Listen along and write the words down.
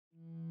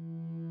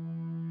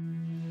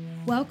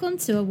Welcome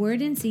to A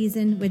Word in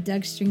Season with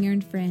Doug Stringer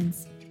and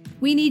friends.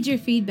 We need your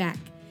feedback.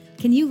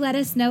 Can you let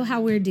us know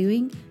how we're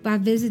doing by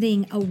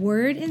visiting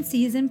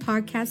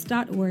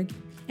awordinseasonpodcast.org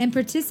and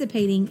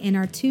participating in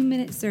our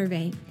 2-minute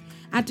survey?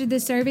 After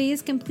the survey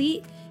is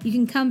complete, you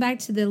can come back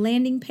to the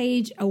landing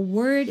page,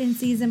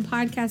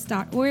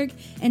 awordinseasonpodcast.org,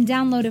 and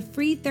download a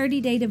free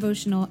 30-day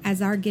devotional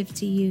as our gift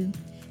to you.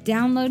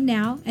 Download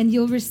now, and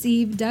you'll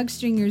receive Doug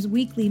Stringer's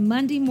weekly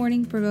Monday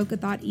morning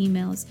Provoke-a-Thought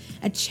emails,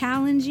 a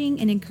challenging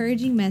and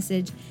encouraging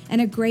message, and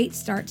a great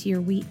start to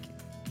your week.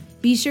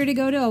 Be sure to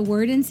go to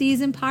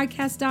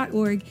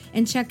awordinseasonpodcast.org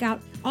and check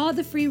out all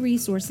the free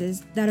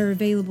resources that are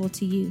available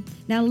to you.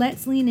 Now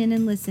let's lean in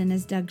and listen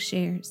as Doug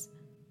shares.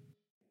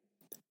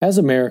 As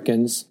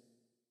Americans,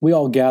 we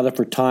all gather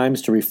for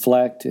times to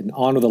reflect and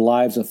honor the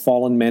lives of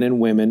fallen men and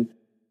women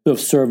who have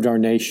served our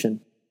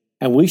nation,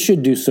 and we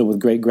should do so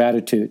with great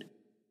gratitude.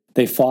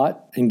 They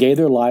fought and gave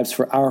their lives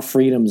for our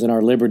freedoms and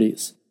our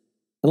liberties.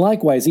 And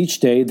likewise, each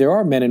day there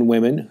are men and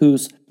women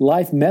whose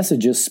life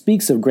messages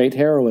speaks of great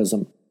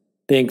heroism.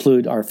 They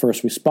include our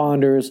first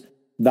responders,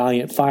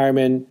 valiant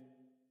firemen,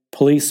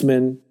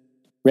 policemen,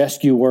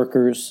 rescue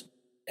workers,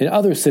 and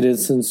other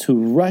citizens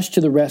who rush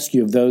to the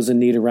rescue of those in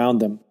need around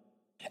them.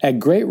 At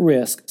great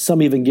risk,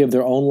 some even give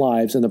their own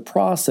lives in the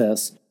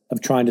process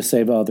of trying to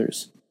save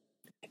others.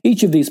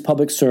 Each of these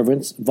public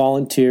servants,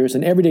 volunteers,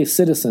 and everyday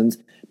citizens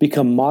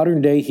become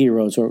modern-day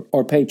heroes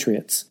or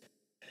patriots.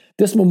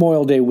 This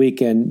Memorial Day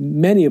weekend,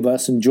 many of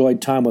us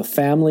enjoyed time with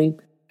family,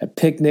 at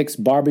picnics,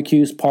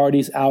 barbecues,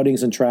 parties,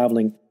 outings, and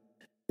traveling.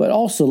 But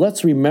also,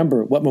 let's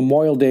remember what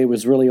Memorial Day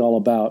was really all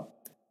about.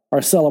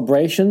 Our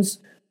celebrations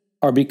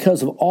are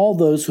because of all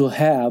those who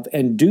have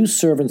and do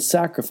serve and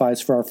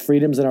sacrifice for our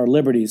freedoms and our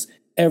liberties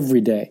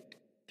every day.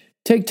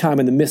 Take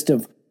time in the midst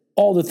of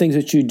all the things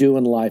that you do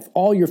in life,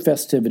 all your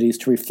festivities,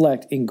 to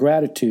reflect in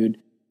gratitude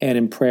and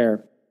in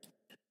prayer.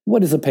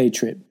 What is a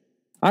patriot?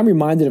 I'm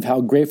reminded of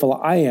how grateful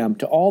I am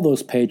to all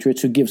those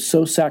patriots who give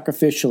so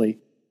sacrificially,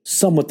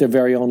 some with their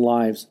very own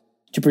lives,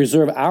 to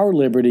preserve our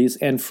liberties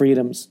and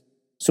freedoms.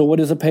 So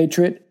what is a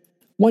patriot?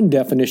 One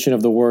definition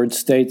of the word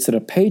states that a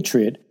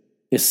patriot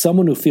is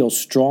someone who feels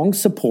strong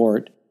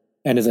support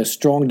and is a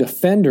strong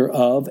defender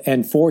of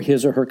and for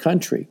his or her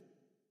country.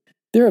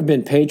 There have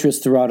been patriots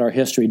throughout our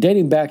history,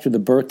 dating back to the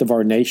birth of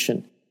our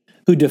nation,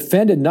 who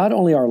defended not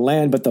only our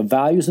land but the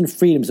values and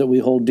freedoms that we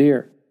hold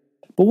dear.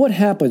 But what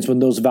happens when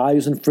those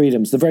values and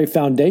freedoms, the very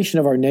foundation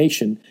of our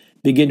nation,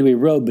 begin to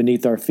erode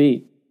beneath our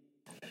feet?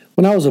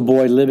 When I was a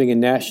boy living in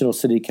National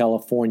City,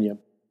 California,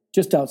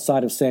 just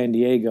outside of San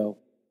Diego,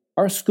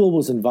 our school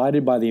was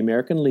invited by the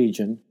American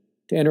Legion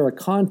to enter a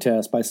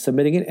contest by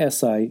submitting an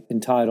essay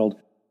entitled,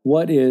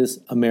 "What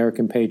is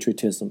American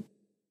Patriotism?"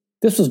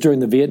 This was during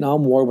the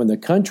Vietnam War when the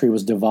country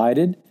was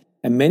divided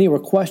and many were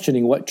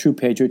questioning what true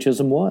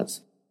patriotism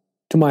was.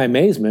 To my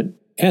amazement,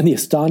 and the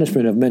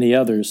astonishment of many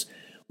others,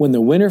 when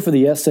the winner for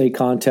the essay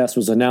contest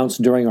was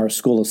announced during our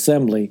school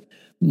assembly,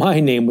 my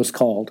name was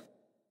called.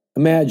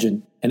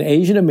 Imagine an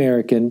Asian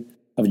American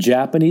of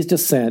Japanese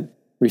descent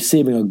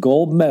receiving a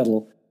gold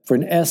medal for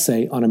an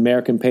essay on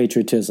American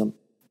patriotism.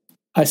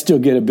 I still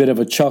get a bit of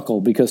a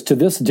chuckle because to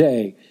this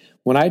day,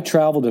 when I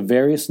travel to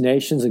various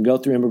nations and go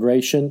through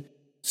immigration,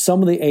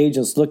 some of the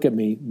agents look at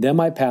me, then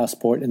my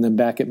passport, and then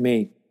back at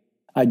me.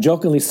 I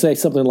jokingly say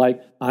something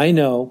like, "I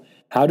know,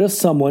 how does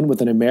someone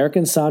with an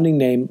American-sounding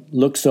name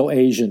look so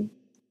Asian?"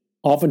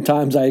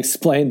 Oftentimes I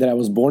explain that I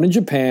was born in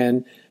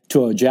Japan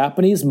to a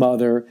Japanese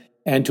mother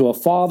and to a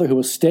father who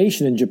was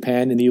stationed in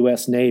Japan in the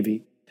U.S.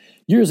 Navy.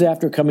 Years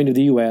after coming to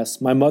the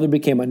U.S., my mother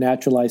became a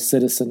naturalized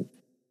citizen.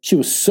 She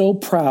was so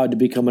proud to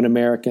become an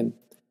American.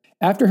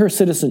 After her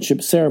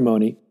citizenship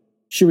ceremony,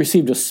 she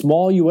received a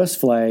small U.S.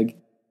 flag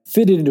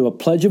fitted into a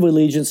Pledge of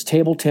Allegiance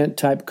table tent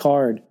type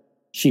card.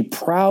 She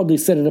proudly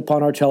set it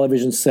upon our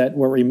television set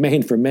where it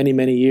remained for many,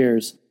 many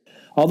years.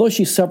 Although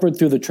she suffered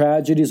through the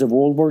tragedies of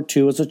World War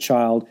II as a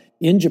child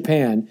in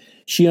Japan,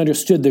 she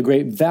understood the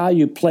great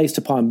value placed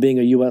upon being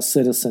a U.S.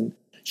 citizen.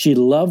 She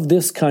loved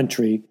this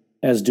country,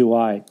 as do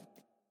I.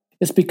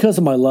 It's because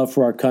of my love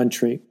for our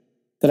country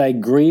that I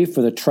grieve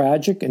for the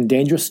tragic and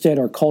dangerous state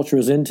our culture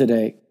is in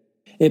today.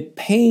 It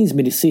pains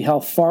me to see how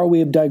far we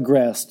have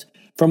digressed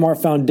from our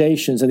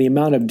foundations and the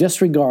amount of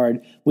disregard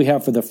we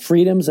have for the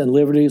freedoms and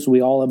liberties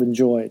we all have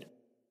enjoyed.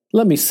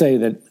 Let me say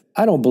that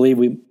I don't believe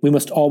we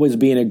must always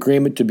be in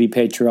agreement to be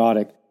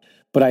patriotic,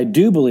 but I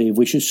do believe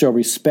we should show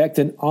respect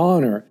and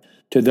honor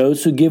to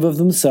those who give of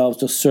themselves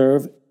to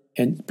serve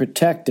and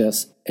protect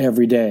us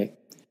every day.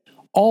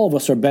 All of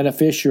us are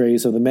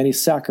beneficiaries of the many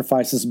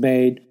sacrifices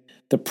made,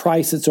 the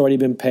price that's already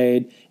been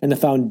paid, and the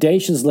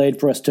foundations laid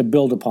for us to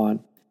build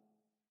upon.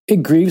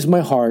 It grieves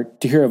my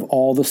heart to hear of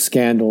all the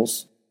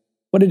scandals.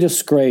 What a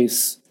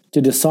disgrace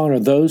to dishonor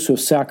those who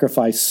have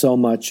sacrificed so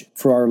much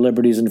for our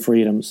liberties and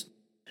freedoms.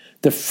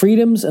 The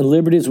freedoms and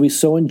liberties we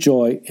so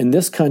enjoy in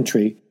this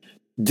country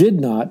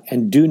did not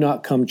and do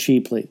not come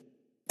cheaply.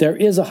 There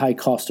is a high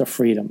cost of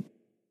freedom.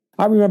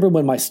 I remember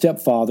when my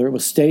stepfather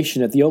was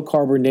stationed at the Oak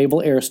Harbor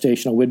Naval Air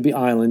Station on Whidbey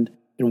Island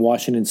in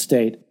Washington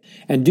state.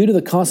 And due to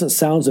the constant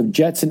sounds of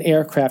jets and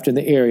aircraft in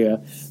the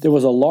area, there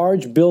was a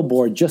large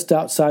billboard just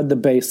outside the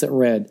base that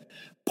read,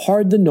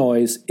 "Pardon the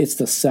noise, it's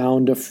the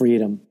sound of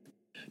freedom."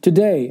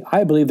 Today,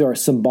 I believe there are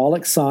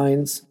symbolic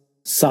signs,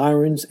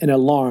 sirens, and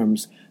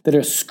alarms that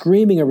are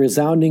screaming a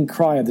resounding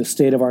cry of the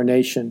state of our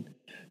nation.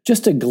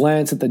 Just a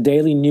glance at the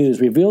daily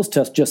news reveals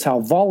to us just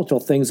how volatile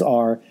things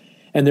are,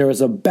 and there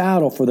is a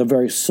battle for the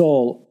very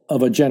soul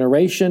of a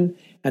generation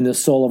and the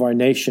soul of our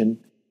nation.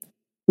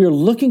 We are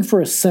looking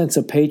for a sense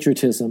of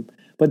patriotism,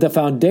 but the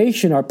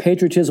foundation our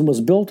patriotism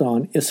was built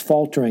on is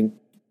faltering.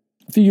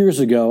 A few years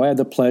ago, I had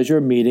the pleasure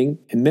of meeting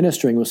and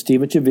ministering with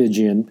Stephen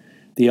Chivigian,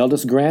 the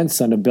eldest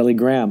grandson of Billy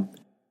Graham.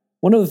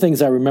 One of the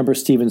things I remember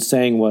Stephen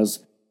saying was,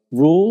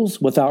 "Rules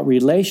without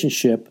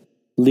relationship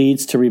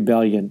leads to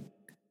rebellion."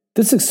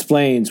 This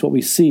explains what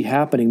we see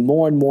happening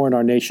more and more in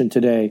our nation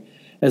today,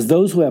 as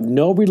those who have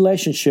no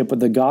relationship with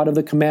the God of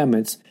the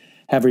commandments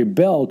have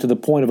rebelled to the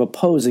point of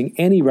opposing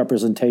any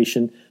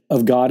representation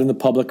of God in the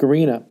public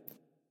arena.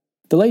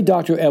 The late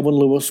Dr. Edwin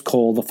Lewis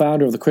Cole, the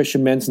founder of the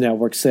Christian Men's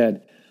Network,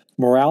 said,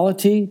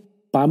 "Morality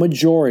by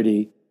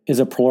majority is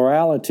a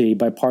plurality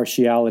by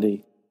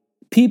partiality.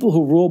 People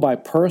who rule by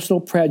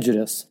personal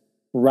prejudice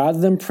rather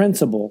than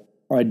principle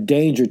are a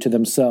danger to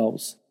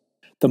themselves.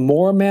 The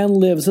more a man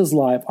lives his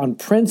life on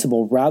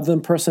principle rather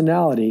than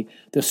personality,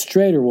 the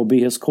straighter will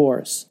be his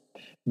course."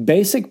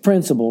 Basic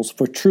principles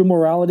for true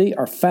morality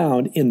are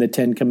found in the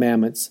Ten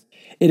Commandments.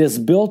 It is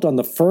built on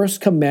the first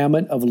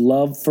commandment of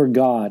love for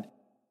God.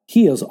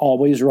 He is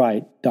always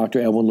right, Dr.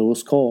 Edwin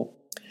Lewis Cole.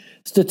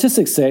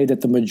 Statistics say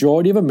that the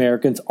majority of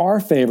Americans are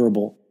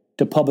favorable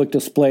to public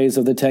displays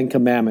of the Ten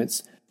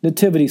Commandments,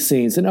 nativity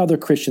scenes, and other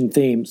Christian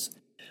themes.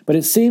 But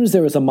it seems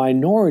there is a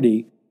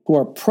minority who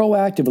are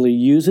proactively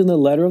using the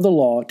letter of the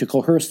law to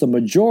coerce the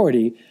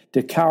majority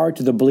to cower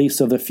to the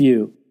beliefs of the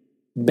few,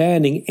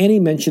 banning any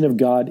mention of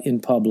God in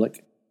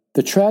public.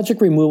 The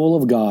tragic removal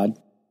of God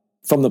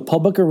from the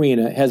public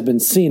arena has been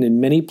seen in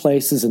many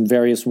places in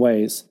various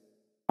ways.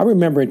 I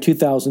remember in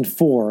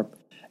 2004,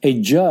 a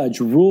judge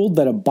ruled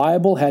that a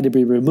Bible had to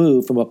be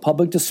removed from a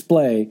public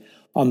display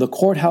on the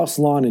courthouse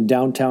lawn in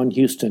downtown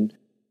Houston,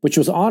 which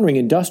was honoring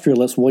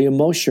industrialist William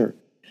Mosher.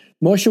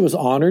 Mosher was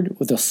honored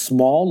with a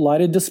small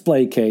lighted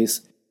display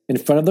case in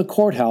front of the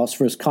courthouse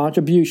for his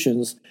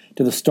contributions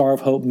to the Star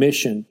of Hope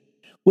mission,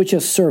 which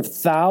has served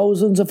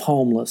thousands of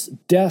homeless,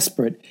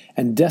 desperate,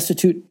 and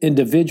destitute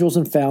individuals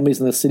and families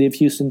in the city of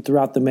Houston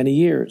throughout the many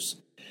years.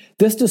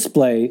 This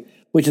display,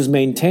 which is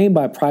maintained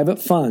by private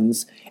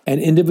funds and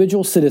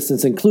individual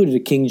citizens, included a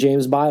King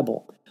James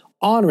Bible,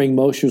 honoring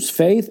Mosher's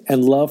faith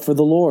and love for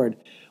the Lord,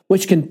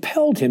 which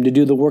compelled him to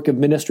do the work of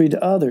ministry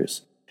to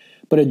others.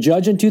 But a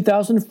judge in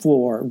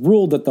 2004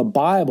 ruled that the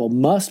Bible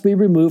must be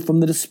removed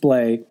from the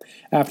display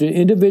after an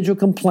individual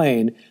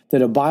complained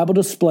that a Bible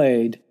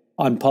displayed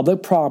on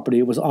public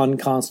property was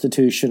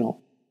unconstitutional.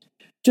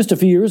 Just a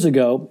few years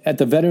ago, at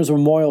the Veterans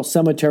Memorial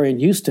Cemetery in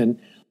Houston,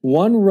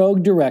 one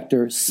rogue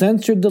director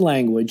censored the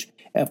language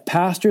of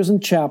pastors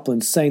and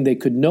chaplains saying they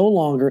could no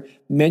longer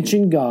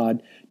mention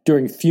God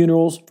during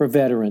funerals for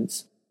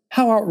veterans.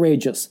 How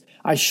outrageous!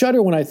 I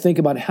shudder when I think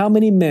about how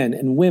many men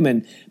and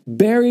women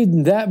buried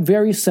in that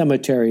very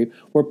cemetery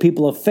were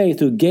people of faith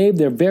who gave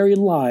their very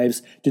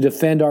lives to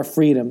defend our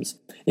freedoms,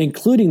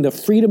 including the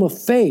freedom of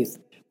faith,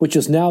 which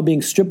is now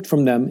being stripped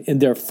from them in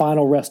their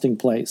final resting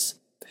place.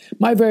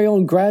 My very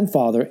own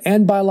grandfather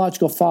and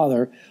biological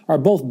father are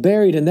both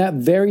buried in that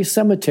very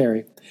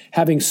cemetery,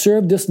 having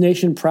served this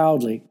nation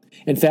proudly.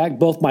 In fact,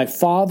 both my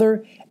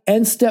father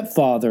and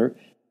stepfather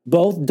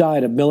both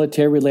died of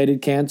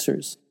military-related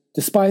cancers.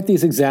 Despite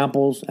these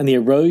examples and the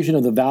erosion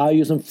of the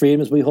values and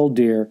freedoms we hold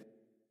dear,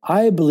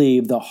 I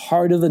believe the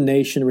heart of the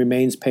nation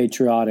remains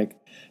patriotic,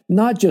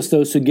 not just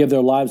those who give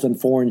their lives on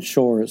foreign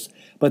shores,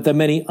 but the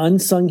many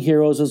unsung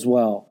heroes as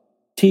well,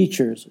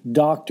 teachers,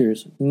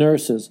 doctors,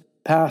 nurses,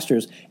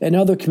 pastors, and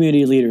other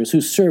community leaders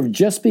who serve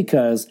just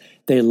because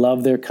they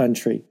love their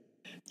country.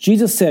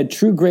 Jesus said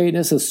true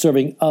greatness is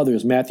serving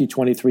others, Matthew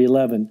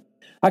 23:11.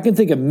 I can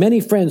think of many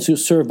friends who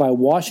serve by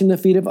washing the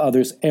feet of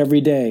others every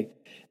day.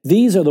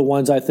 These are the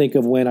ones I think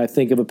of when I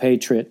think of a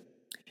patriot.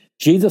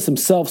 Jesus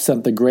himself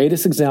set the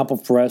greatest example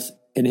for us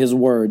in his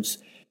words,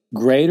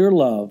 "Greater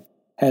love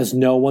has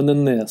no one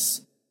than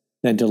this,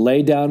 than to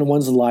lay down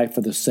one's life for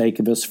the sake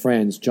of his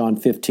friends," John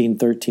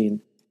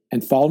 15:13.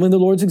 And following the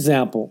Lord's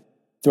example,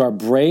 there are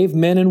brave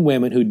men and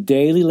women who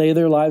daily lay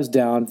their lives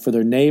down for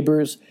their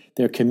neighbors,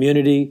 their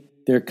community,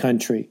 their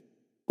country.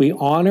 We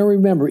honor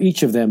and remember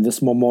each of them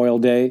this Memorial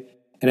Day,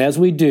 and as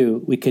we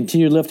do, we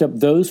continue to lift up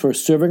those who are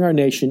serving our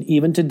nation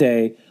even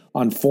today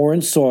on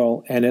foreign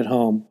soil and at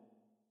home.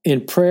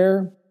 In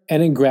prayer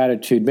and in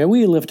gratitude, may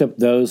we lift up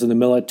those in the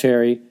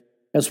military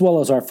as well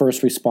as our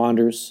first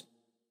responders,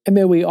 and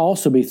may we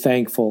also be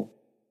thankful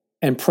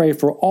and pray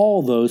for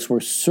all those who are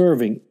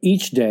serving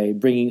each day,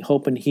 bringing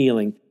hope and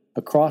healing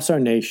across our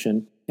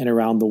nation and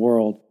around the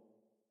world.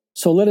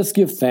 So let us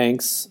give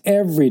thanks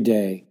every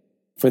day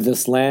for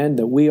this land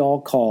that we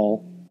all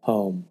call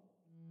home.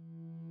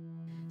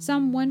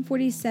 Psalm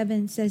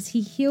 147 says he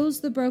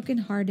heals the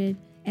brokenhearted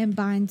and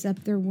binds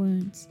up their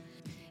wounds.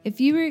 If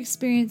you are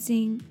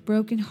experiencing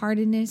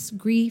brokenheartedness,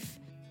 grief,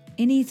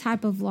 any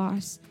type of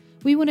loss,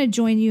 we want to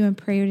join you in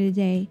prayer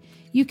today.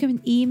 You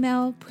can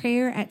email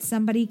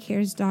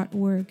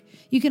prayer@somebodycares.org.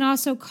 You can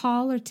also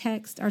call or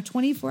text our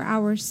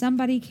 24-hour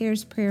Somebody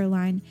Cares prayer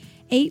line,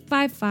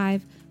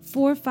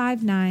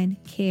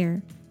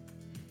 855-459-CARE.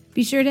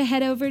 Be sure to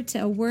head over to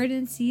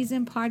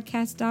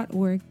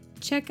awordandseasonpodcast.org.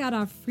 Check out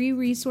our free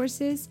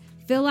resources,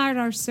 fill out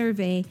our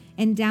survey,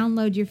 and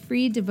download your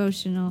free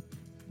devotional.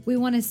 We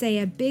want to say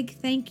a big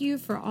thank you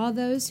for all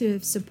those who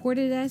have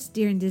supported us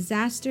during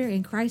disaster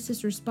and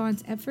crisis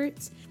response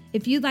efforts.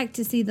 If you'd like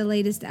to see the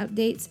latest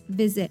updates,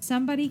 visit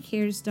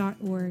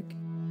somebodycares.org.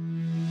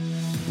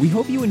 We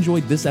hope you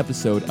enjoyed this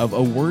episode of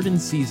A Word in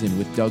Season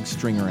with Doug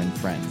Stringer and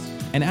friends,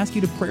 and ask you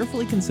to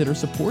prayerfully consider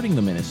supporting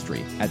the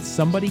ministry at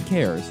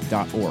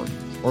somebodycares.org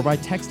or by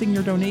texting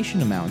your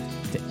donation amount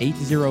to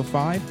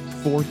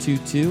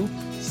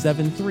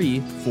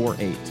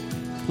 805-422-7348.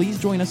 Please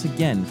join us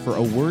again for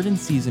A Word in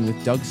Season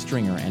with Doug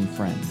Stringer and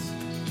friends.